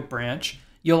topic branch,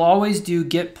 you'll always do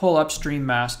git pull upstream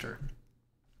master.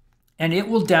 And it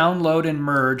will download and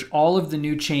merge all of the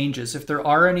new changes. If there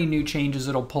are any new changes,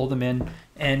 it'll pull them in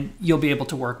and you'll be able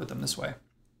to work with them this way.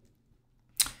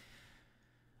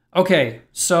 Okay,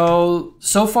 so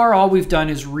far all we've done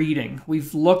is reading.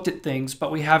 We've looked at things, but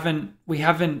we haven't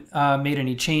made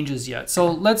any changes yet.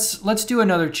 So let's do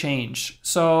another change.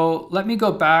 So let me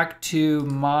go back to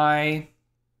my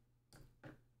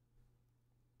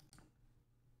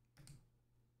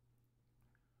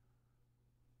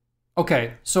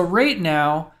Okay, so right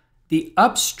now, the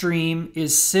upstream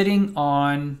is sitting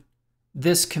on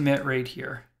this commit right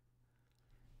here.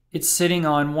 It's sitting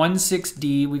on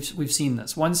 16D. We've seen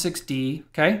this, 16D,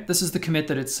 okay? This is the commit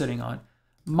that it's sitting on.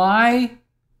 My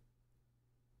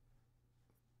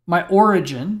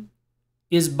origin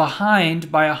is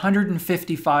behind by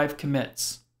 155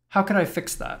 commits. How could I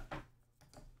fix that?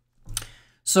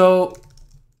 So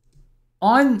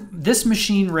on this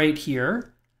machine right here,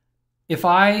 if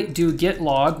I do git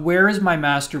log, where is my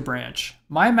master branch?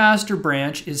 My master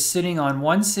branch is sitting on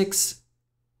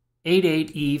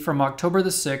 1688E from October the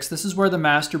 6th. This is where the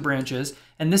master branch is,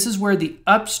 and this is where the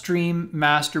upstream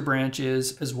master branch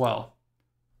is as well.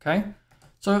 Okay,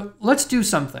 so let's do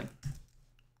something.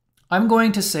 I'm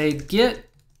going to say git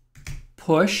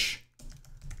push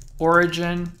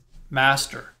origin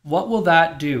master. What will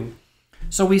that do?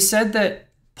 So we said that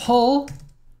pull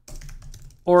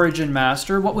origin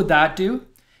master, what would that do?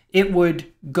 It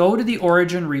would go to the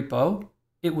origin repo.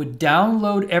 It would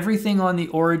download everything on the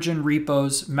origin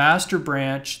repo's master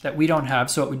branch that we don't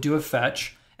have, so it would do a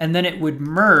fetch, and then it would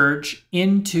merge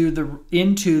into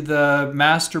the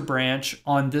master branch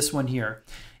on this one here.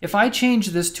 If I change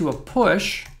this to a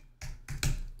push,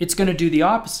 it's going to do the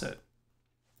opposite.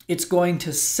 It's going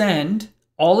to send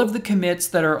all of the commits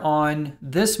that are on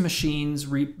this machine's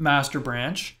master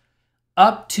branch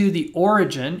up to the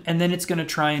origin, and then it's going to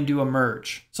try and do a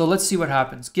merge. So let's see what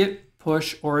happens. Git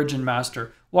push origin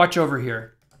master. Watch over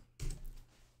here.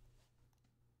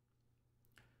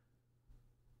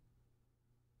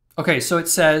 Okay, so it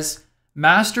says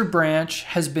master branch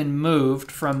has been moved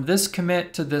from this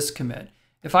commit to this commit.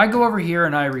 If I go over here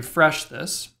and I refresh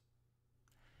this,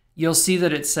 you'll see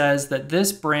that it says that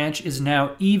this branch is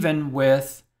now even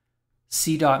with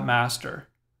c.master.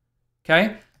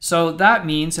 Okay, so that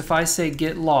means if I say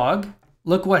git log,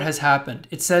 look what has happened.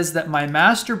 It says that my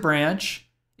master branch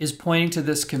is pointing to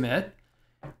this commit.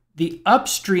 The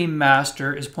upstream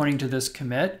master is pointing to this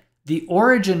commit. The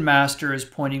origin master is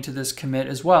pointing to this commit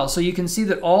as well. So you can see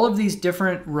that all of these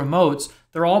different remotes,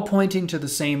 they're all pointing to the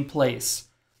same place.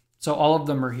 So all of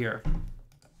them are here.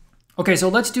 Okay, so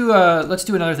let's do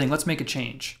another thing. Let's make a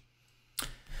change.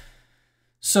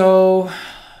 So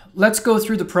let's go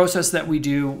through the process that we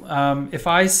do. If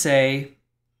I say,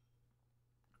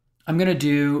 I'm going to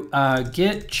do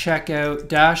git checkout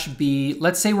 -b.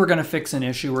 Let's say we're going to fix an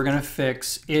issue. We're going to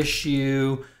fix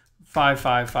issue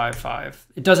 5555.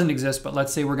 It doesn't exist, but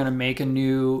let's say we're going to make a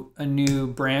new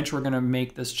branch. We're going to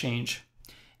make this change.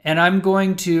 And I'm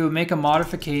going to make a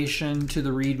modification to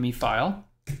the README file.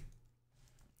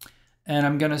 And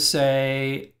I'm going to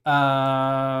say,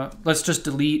 let's just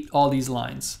delete all these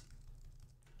lines.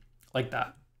 Like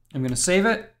that. I'm going to save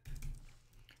it.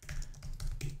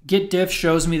 Git diff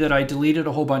shows me that I deleted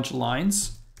a whole bunch of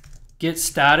lines. Git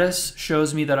status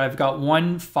shows me that I've got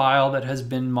one file that has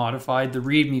been modified, the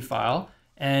README file.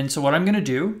 And so what I'm going to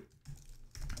do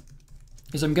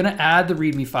is I'm going to add the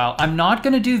README file. I'm not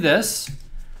going to do this.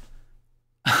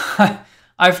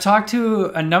 I've talked to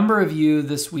a number of you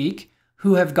this week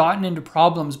who have gotten into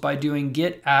problems by doing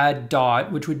git add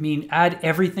dot, which would mean add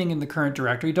everything in the current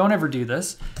directory. Don't ever do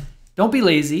this. Don't be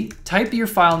lazy. Type your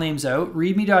file names out,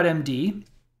 readme.md.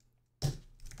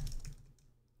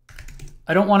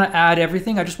 I don't want to add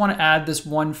everything. I just want to add this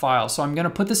one file. So I'm going to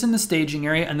put this in the staging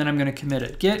area and then I'm going to commit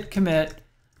it. Git commit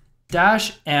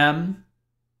 -m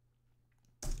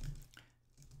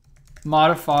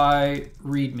modify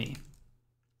readme.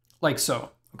 Like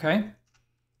so, okay?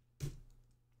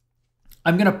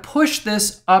 I'm going to push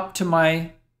this up to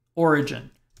my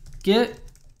origin. Git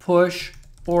push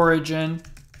origin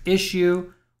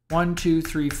issue 1, 2,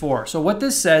 3, 4. So what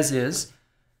this says is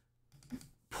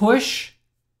push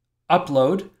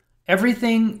upload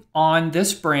everything on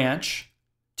this branch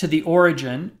to the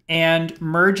origin and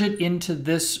merge it into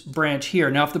this branch here.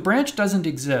 Now, if the branch doesn't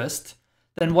exist,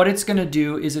 then what it's going to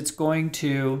do is it's going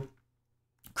to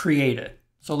create it.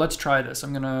 So let's try this.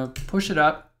 I'm going to push it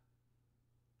up.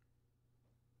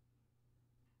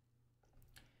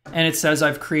 And it says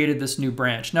I've created this new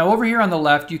branch. Now over here on the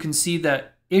left, you can see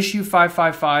that issue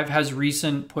 555 has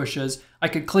recent pushes. I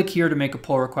could click here to make a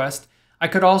pull request. I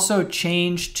could also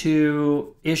change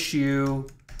to issue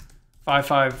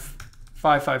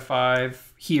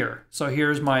 555 here. So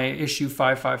here's my issue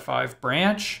 555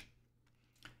 branch.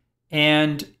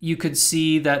 And you could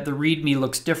see that the README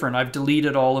looks different. I've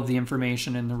deleted all of the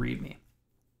information in the README.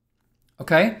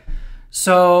 Okay,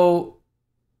 so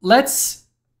let's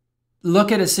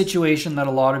look at a situation that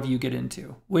a lot of you get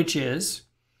into, which is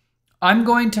I'm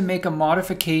going to make a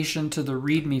modification to the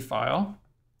README file.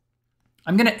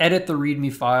 I'm going to edit the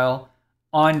README file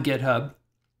on GitHub.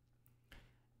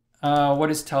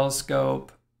 What is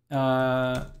telescope?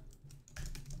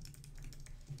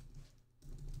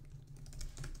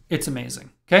 It's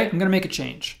amazing. Okay, I'm gonna make a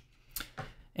change.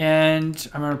 And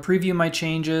I'm gonna preview my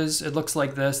changes. It looks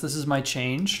like this. This is my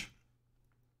change.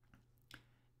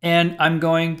 And I'm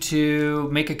going to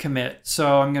make a commit.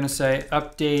 So I'm gonna say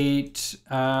update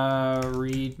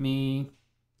readme.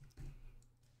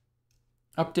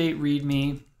 Update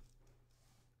readme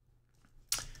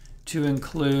to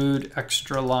include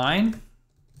extra line.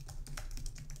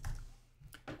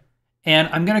 And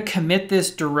I'm gonna commit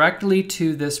this directly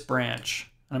to this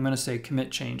branch. And I'm gonna say commit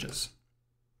changes.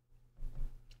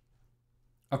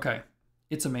 Okay,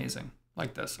 it's amazing,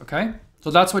 like this, okay?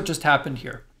 So that's what just happened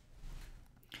here.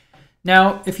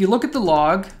 Now, if you look at the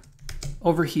log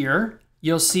over here,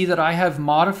 you'll see that I have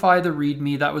modified the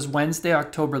README. That was Wednesday,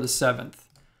 October the 7th.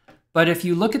 But if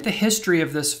you look at the history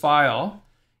of this file,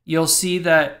 you'll see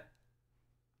that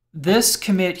this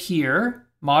commit here,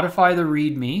 modify the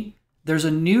README, there's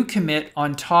a new commit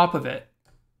on top of it,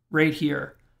 right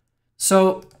here.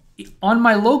 So on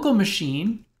my local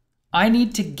machine, I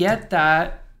need to get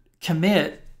that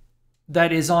commit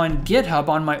that is on GitHub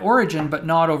on my origin, but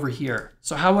not over here.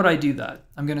 So how would I do that?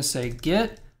 I'm gonna say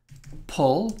git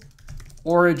pull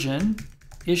origin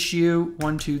issue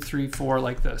 1, 2, 3, 4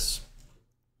 like this.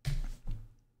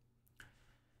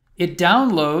 It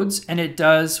downloads and it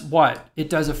does what? It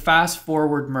does a fast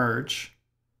forward merge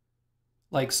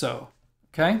like so,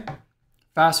 okay?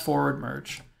 Fast forward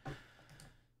merge.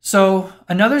 So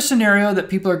another scenario that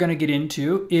people are going to get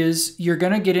into is you're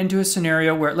going to get into a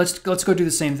scenario where let's go do the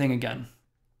same thing again.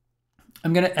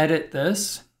 I'm going to edit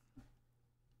this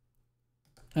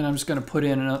and I'm just going to put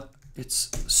in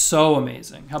it's so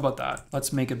amazing. How about that?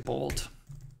 Let's make it bold.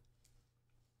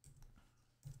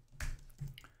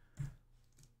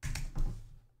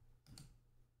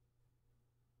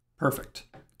 Perfect.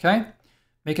 Okay.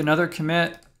 Make another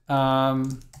commit.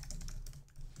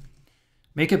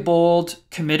 Make it bold,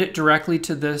 commit it directly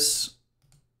to this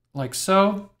like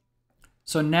so.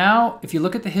 So now if you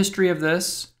look at the history of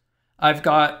this, I've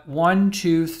got 1,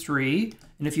 2, 3.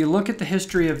 And if you look at the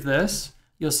history of this,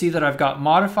 you'll see that I've got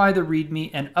modify the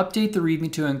README and update the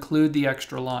README to include the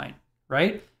extra line,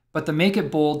 right? But the make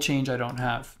it bold change I don't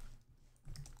have.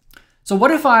 So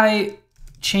what if I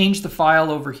change the file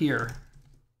over here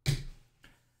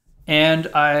and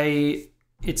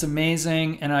it's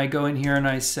amazing, and I go in here and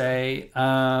I say,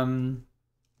 I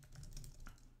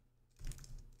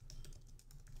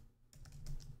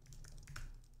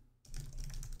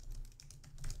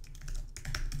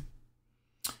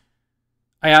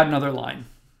add another line.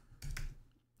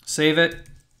 Save it.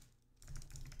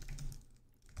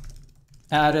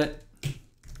 Add it.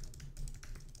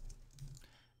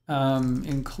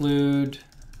 Include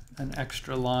an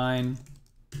extra line.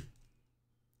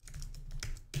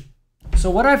 So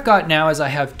what I've got now is I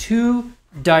have two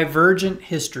divergent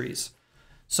histories.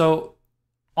 So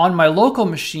on my local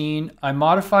machine, I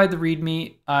modified the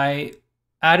README, I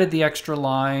added the extra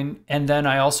line, and then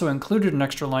I also included an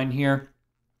extra line here.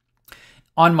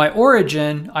 On my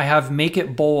origin, I have make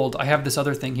it bold. I have this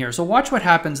other thing here. So watch what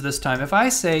happens this time. If I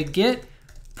say git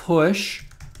push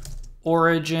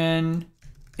origin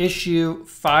issue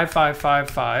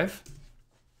 5555,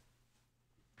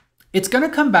 it's going to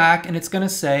come back and it's going to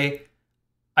say,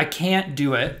 I can't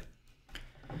do it.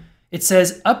 It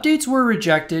says updates were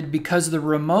rejected because the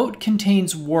remote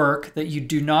contains work that you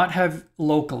do not have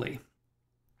locally.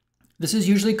 This is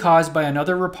usually caused by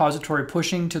another repository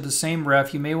pushing to the same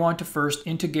ref. You may want to first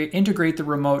integrate the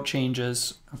remote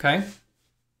changes, okay?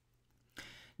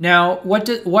 Now,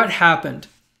 what happened?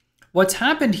 What's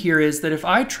happened here is that if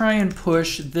I try and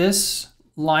push this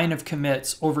line of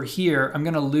commits over here, I'm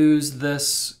going to lose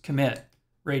this commit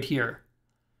right here,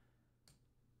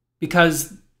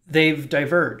 because they've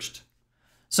diverged.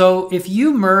 So if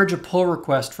you merge a pull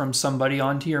request from somebody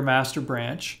onto your master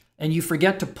branch and you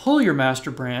forget to pull your master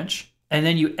branch and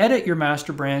then you edit your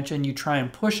master branch and you try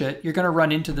and push it, you're going to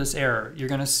run into this error. You're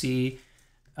going to see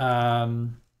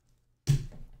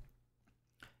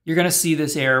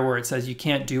this error where it says you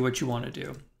can't do what you want to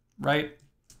do, right?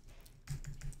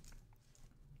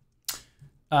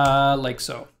 Like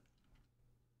so.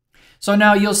 So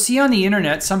now you'll see on the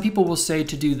internet, some people will say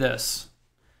to do this.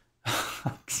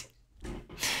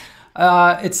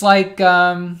 It's like,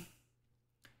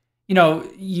 you know,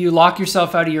 you lock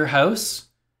yourself out of your house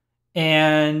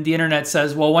and the internet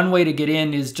says, well, one way to get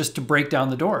in is just to break down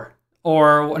the door.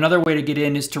 Or another way to get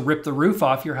in is to rip the roof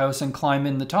off your house and climb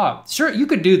in the top. Sure, you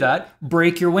could do that,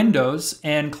 break your windows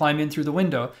and climb in through the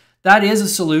window. That is a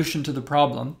solution to the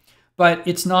problem, but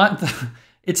it's not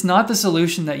the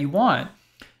solution that you want.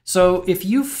 So if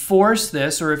you force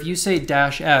this, or if you say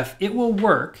 -F, it will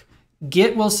work.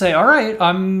 Git will say, all right,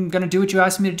 I'm going to do what you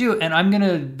asked me to do, and I'm going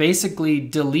to basically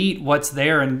delete what's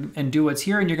there and do what's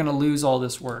here, and you're going to lose all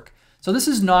this work. So this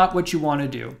is not what you want to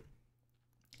do.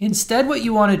 Instead, what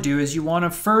you want to do is you want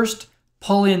to first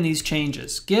pull in these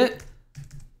changes. Git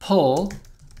pull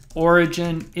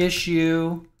origin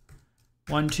issue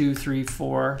 1, 2, 3,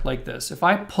 4, like this. If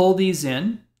I pull these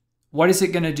in, what is it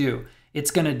going to do?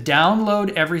 It's going to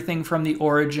download everything from the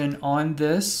origin on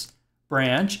this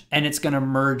branch, and it's going to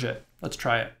merge it. Let's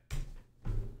try it.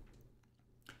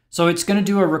 So it's going to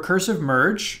do a recursive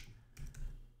merge.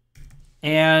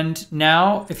 And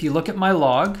now if you look at my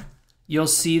log, you'll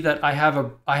see that I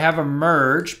have a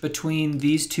merge between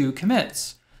these two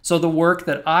commits. So the work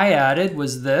that I added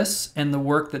was this, and the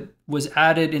work that was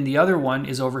added in the other one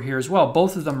is over here as well.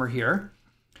 Both of them are here.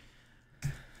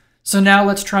 So now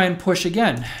let's try and push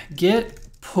again. Git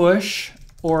push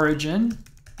origin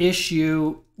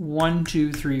issue 1,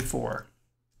 2, 3, 4.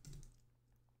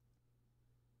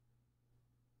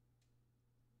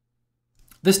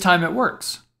 This time it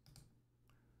works.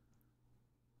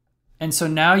 And so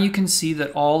now you can see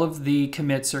that all of the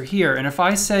commits are here. And if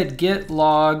I said git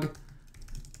log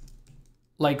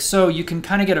like so, you can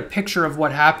kind of get a picture of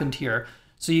what happened here.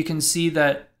 So you can see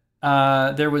that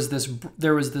there was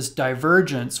this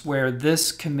divergence where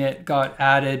this commit got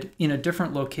added in a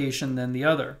different location than the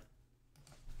other.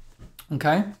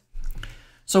 Okay?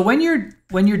 So when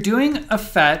you're doing a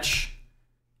fetch,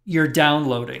 you're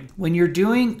downloading. When you're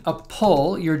doing a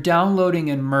pull, you're downloading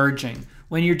and merging.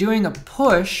 When you're doing a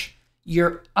push,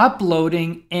 you're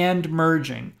uploading and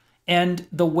merging. And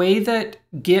the way that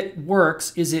Git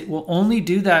works is it will only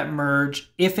do that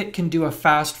merge if it can do a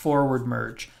fast forward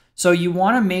merge. So you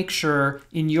want to make sure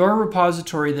in your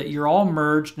repository that you're all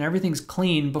merged and everything's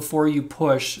clean before you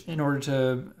push, in order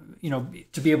to,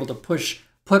 to be able to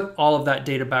put all of that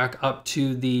data back up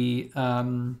to the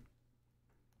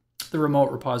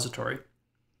remote repository.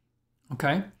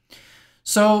 Okay,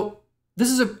 so this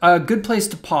is a good place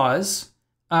to pause,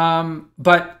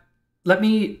 but let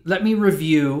me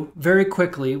review very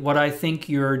quickly what I think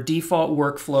your default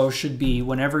workflow should be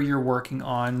whenever you're working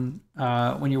on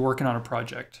a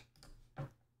project.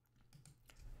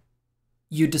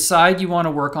 You decide you want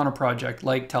to work on a project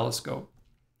like Telescope.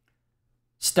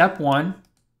 Step 1,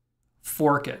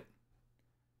 fork it.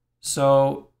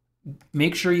 So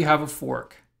make sure you have a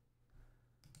fork.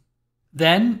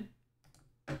 Then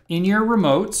in your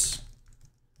remotes,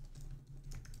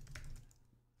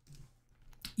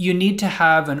 you need to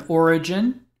have an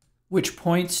origin which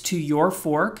points to your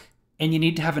fork, and you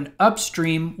need to have an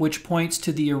upstream which points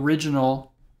to the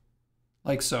original,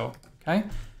 like so, okay?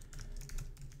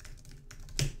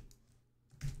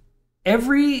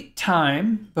 Every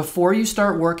time before you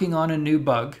start working on a new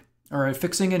bug or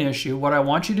fixing an issue, what I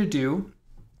want you to do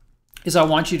is I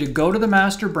want you to go to the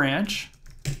master branch,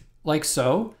 like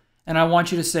so, and I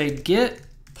want you to say git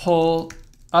pull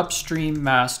upstream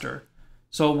master.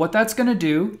 So what that's going to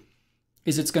do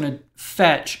is it's going to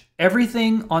fetch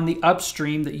everything on the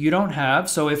upstream that you don't have.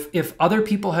 So if other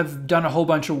people have done a whole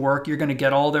bunch of work, you're going to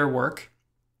get all their work.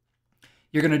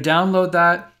 You're going to download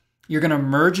that. You're going to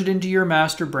merge it into your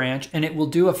master branch, and it will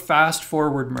do a fast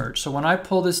forward merge. So when I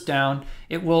pull this down,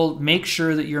 it will make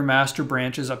sure that your master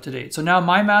branch is up to date. So now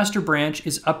my master branch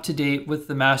is up to date with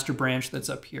the master branch that's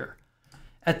up here.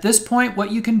 At this point,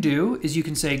 what you can do is you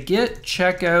can say git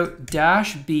checkout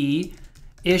 -b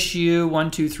issue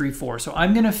 1, 2, 3, 4. So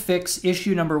I'm going to fix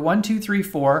issue number 1, 2, 3,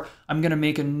 4. I'm going to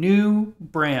make a new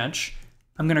branch.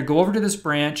 I'm going to go over to this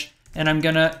branch, and I'm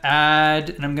going to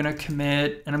add, and I'm going to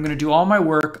commit, and I'm going to do all my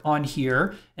work on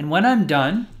here. And when I'm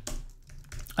done,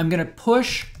 I'm going to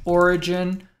push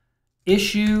origin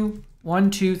issue 1,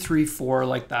 2, 3, 4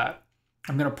 like that.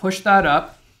 I'm going to push that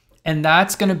up, and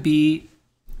that's going to be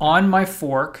on my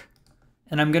fork,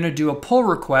 and I'm going to do a pull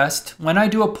request. When I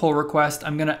do a pull request,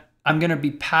 I'm going to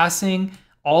be passing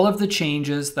all of the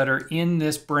changes that are in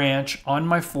this branch on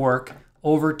my fork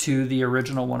over to the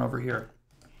original one over here.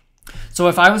 So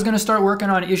if I was going to start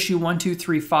working on issue 1, 2,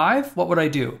 3, 5, what would I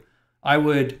do? I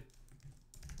would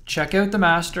check out the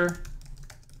master.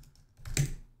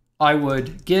 I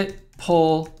would git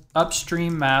pull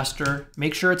upstream master,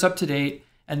 make sure it's up to date,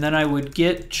 and then I would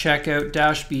git checkout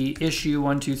 -b issue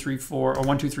 1, 2, 3, 4, or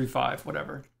 1, 2, 3, 5,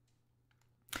 whatever.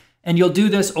 And you'll do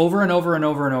this over and over and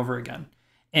over and over again.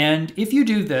 And if you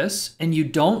do this and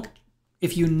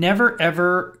if you never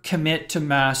ever commit to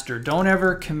master, don't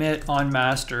ever commit on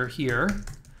master here,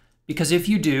 because if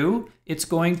you do, it's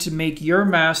going to make your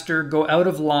master go out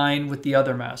of line with the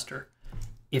other master.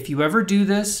 if you ever do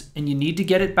this and you need to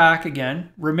get it back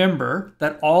again, remember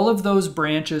that all of those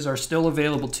branches are still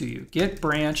available to you. Git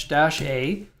branch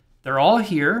 -a, they're all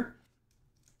here.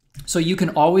 So you can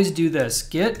always do this.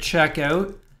 Git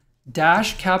checkout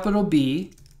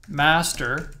 -B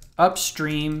master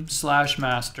upstream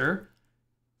 /master,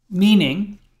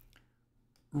 meaning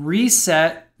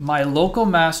reset my local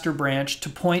master branch to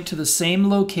point to the same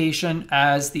location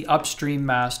as the upstream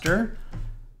master.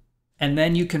 And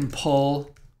then you can pull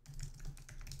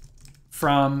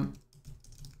from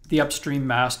the upstream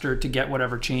master to get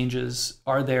whatever changes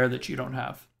are there that you don't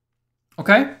have.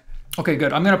 Okay? Okay,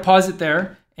 good. I'm going to pause it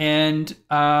there and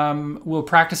we'll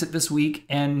practice it this week.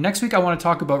 And next week, I want to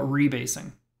talk about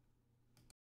rebasing.